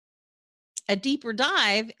a deeper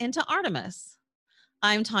dive into Artemis.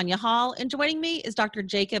 I'm Tanya Hall, and joining me is Dr.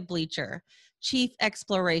 Jacob Bleacher, Chief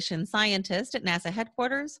Exploration Scientist at NASA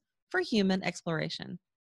Headquarters for Human Exploration.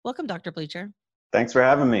 Welcome, Dr. Bleacher. Thanks for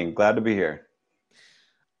having me. Glad to be here.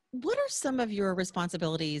 What are some of your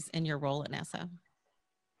responsibilities in your role at NASA?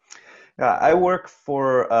 I work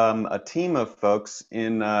for a team of folks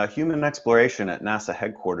in human exploration at NASA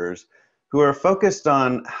headquarters who are focused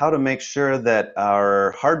on how to make sure that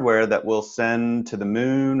our hardware that we'll send to the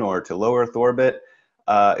moon or to low Earth orbit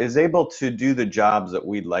is able to do the jobs that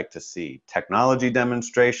we'd like to see. Technology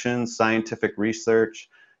demonstrations, scientific research.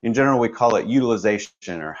 In general, we call it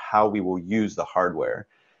utilization, or how we will use the hardware.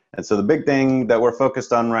 And so the big thing that we're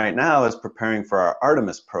focused on right now is preparing for our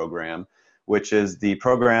Artemis program, which is the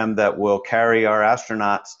program that will carry our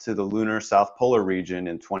astronauts to the lunar South Polar region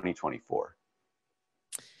in 2024.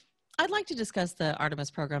 I'd like to discuss the Artemis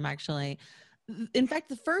program, actually. In fact,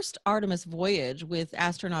 the first Artemis voyage with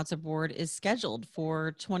astronauts aboard is scheduled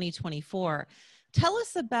for 2024. Tell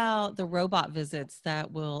us about the robot visits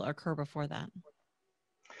that will occur before that.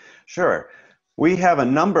 Sure. We have a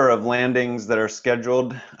number of landings that are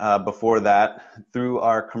scheduled before that through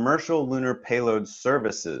our Commercial Lunar Payload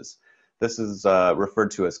Services. This is referred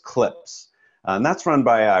to as CLPS, and that's run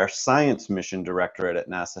by our Science Mission Directorate at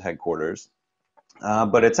NASA headquarters.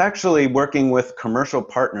 But it's actually working with commercial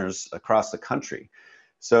partners across the country.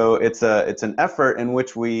 So it's an effort in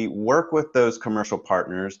which we work with those commercial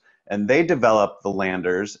partners, and they develop the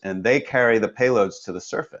landers and they carry the payloads to the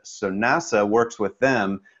surface. So NASA works with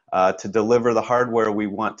them to deliver the hardware we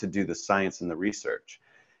want to do the science and the research.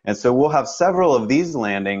 And so we'll have several of these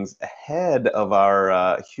landings ahead of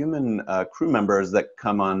our human crew members that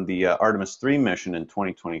come on the Artemis 3 mission in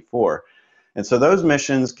 2024. And so those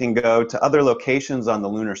missions can go to other locations on the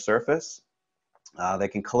lunar surface. They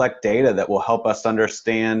can collect data that will help us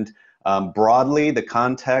understand broadly the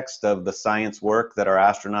context of the science work that our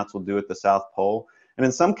astronauts will do at the South Pole. And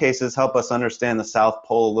in some cases, help us understand the South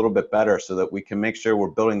Pole a little bit better so that we can make sure we're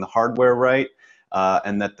building the hardware right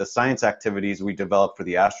and that the science activities we develop for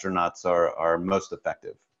the astronauts are most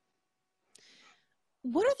effective.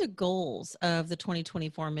 What are the goals of the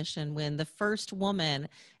 2024 mission when the first woman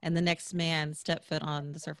and the next man step foot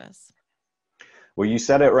on the surface? Well, you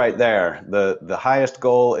said it right there. The highest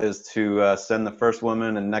goal is to send the first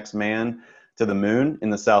woman and next man to the moon in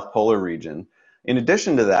the South Polar region. In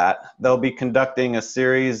addition to that, they'll be conducting a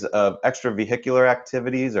series of extravehicular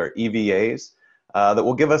activities, or EVAs, that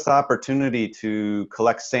will give us the opportunity to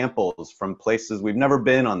collect samples from places we've never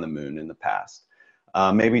been on the moon in the past.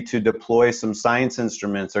 Maybe to deploy some science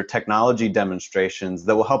instruments or technology demonstrations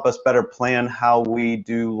that will help us better plan how we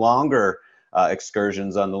do longer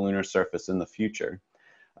excursions on the lunar surface in the future.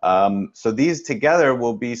 So these together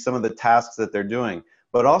will be some of the tasks that they're doing,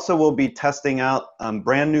 but also we'll be testing out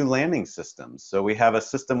brand new landing systems. So we have a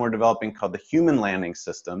system we're developing called the Human Landing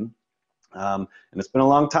System. And it's been a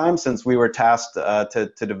long time since we were tasked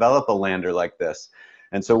to develop a lander like this.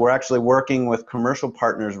 And so we're actually working with commercial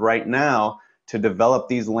partners right now to develop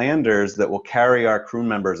these landers that will carry our crew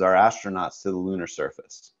members, our astronauts, to the lunar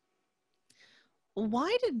surface.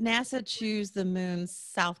 Why did NASA choose the moon's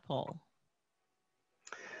South Pole?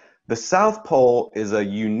 The South Pole is a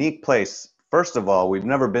unique place. First of all, we've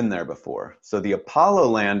never been there before. So the Apollo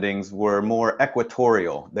landings were more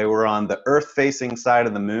equatorial. They were on the Earth-facing side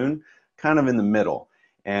of the moon, kind of in the middle.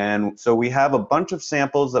 And so we have a bunch of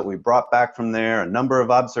samples that we brought back from there, a number of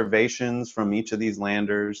observations from each of these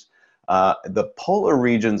landers. The polar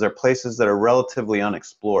regions are places that are relatively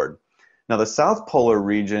unexplored. Now, the South Polar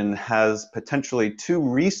region has potentially two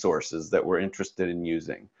resources that we're interested in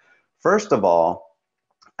using. First of all,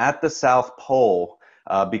 at the South Pole,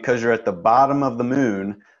 because you're at the bottom of the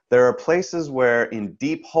moon, there are places where in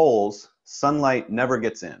deep holes, sunlight never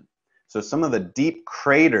gets in. So some of the deep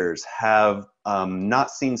craters have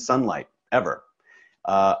not seen sunlight ever.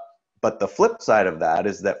 But the flip side of that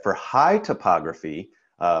is that for high topography,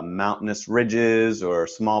 mountainous ridges or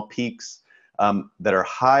small peaks that are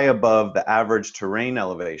high above the average terrain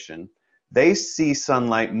elevation, they see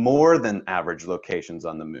sunlight more than average locations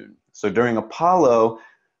on the moon. So during Apollo,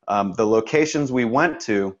 the locations we went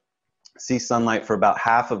to see sunlight for about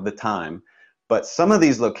half of the time, but some of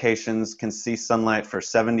these locations can see sunlight for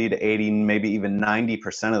 70 to 80, maybe even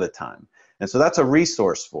 90% of the time. And so that's a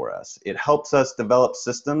resource for us. It helps us develop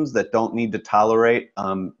systems that don't need to tolerate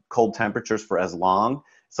cold temperatures for as long.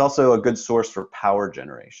 It's also a good source for power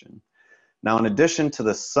generation. Now, in addition to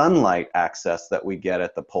the sunlight access that we get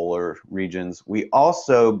at the polar regions, we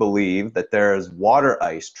also believe that there is water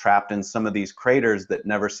ice trapped in some of these craters that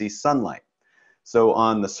never see sunlight. So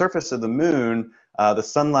on the surface of the moon, The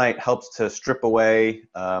sunlight helps to strip away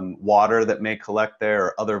water that may collect there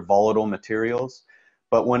or other volatile materials.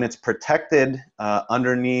 But when it's protected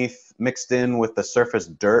underneath, mixed in with the surface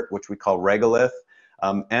dirt, which we call regolith,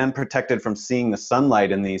 and protected from seeing the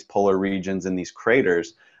sunlight in these polar regions, in these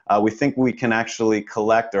craters, we think we can actually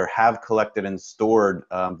collect or have collected and stored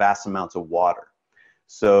vast amounts of water.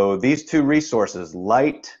 So these two resources,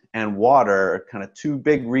 light and water, are kind of two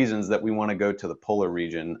big reasons that we want to go to the polar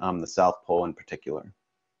region, the South Pole in particular.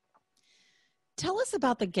 Tell us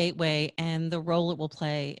about the Gateway and the role it will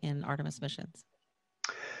play in Artemis missions.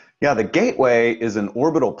 Yeah, the Gateway is an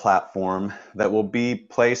orbital platform that will be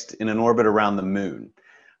placed in an orbit around the moon.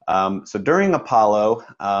 So during Apollo,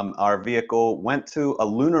 our vehicle went to a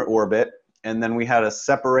lunar orbit, and then we had a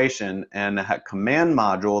separation and a command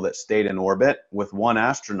module that stayed in orbit with one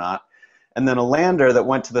astronaut, and then a lander that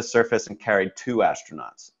went to the surface and carried 2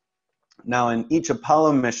 astronauts. Now, in each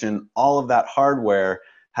Apollo mission, all of that hardware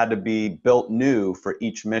had to be built new for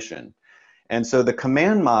each mission. And so the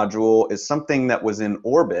command module is something that was in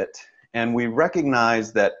orbit, and we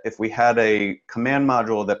recognized that if we had a command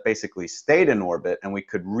module that basically stayed in orbit and we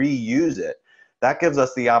could reuse it, that gives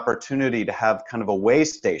us the opportunity to have kind of a way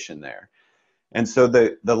station there. And so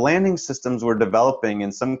the landing systems we're developing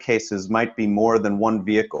in some cases might be more than one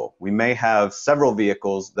vehicle. We may have several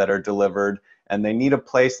vehicles that are delivered, and they need a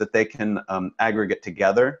place that they can aggregate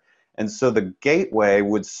together. And so the Gateway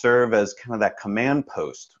would serve as kind of that command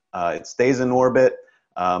post. It stays in orbit.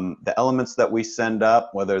 The elements that we send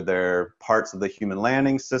up, whether they're parts of the human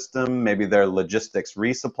landing system, maybe they're logistics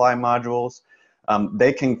resupply modules,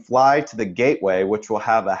 they can fly to the Gateway, which will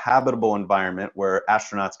have a habitable environment where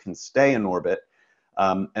astronauts can stay in orbit.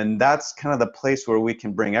 And that's kind of the place where we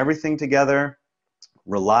can bring everything together,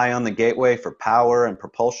 rely on the Gateway for power and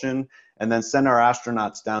propulsion, and then send our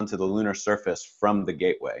astronauts down to the lunar surface from the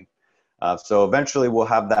Gateway. So eventually we'll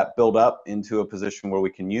have that build up into a position where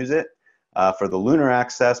we can use it for the lunar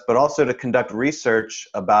access, but also to conduct research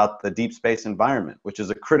about the deep space environment, which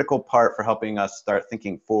is a critical part for helping us start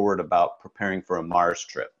thinking forward about preparing for a Mars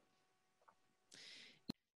trip.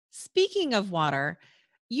 Speaking of water,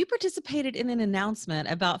 you participated in an announcement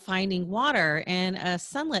about finding water in a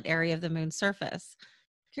sunlit area of the moon's surface.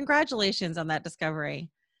 Congratulations on that discovery.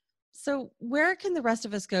 So, where can the rest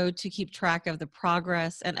of us go to keep track of the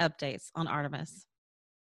progress and updates on Artemis?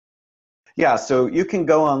 Yeah, so you can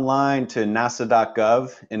go online to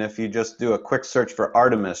nasa.gov, and if you just do a quick search for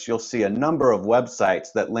Artemis, you'll see a number of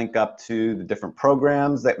websites that link up to the different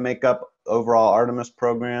programs that make up overall Artemis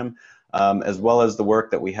program, as well as the work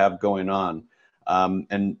that we have going on.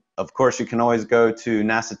 And of course, you can always go to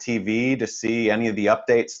NASA TV to see any of the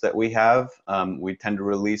updates that we have. We tend to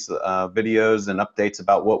release videos and updates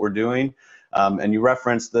about what we're doing. And you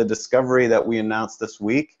referenced the discovery that we announced this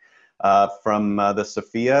week from the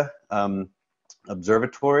Sophia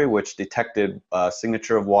Observatory, which detected a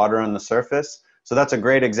signature of water on the surface. So that's a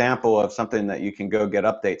great example of something that you can go get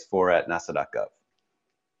updates for at nasa.gov.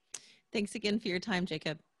 Thanks again for your time,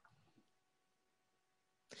 Jacob.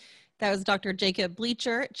 That was Dr. Jacob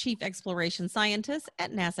Bleacher, Chief Exploration Scientist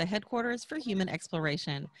at NASA Headquarters for Human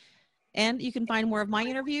Exploration. And you can find more of my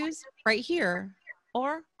interviews right here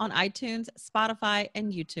or on iTunes, Spotify,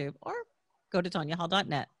 and YouTube, or go to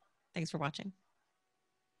tonyahall.net. Thanks for watching.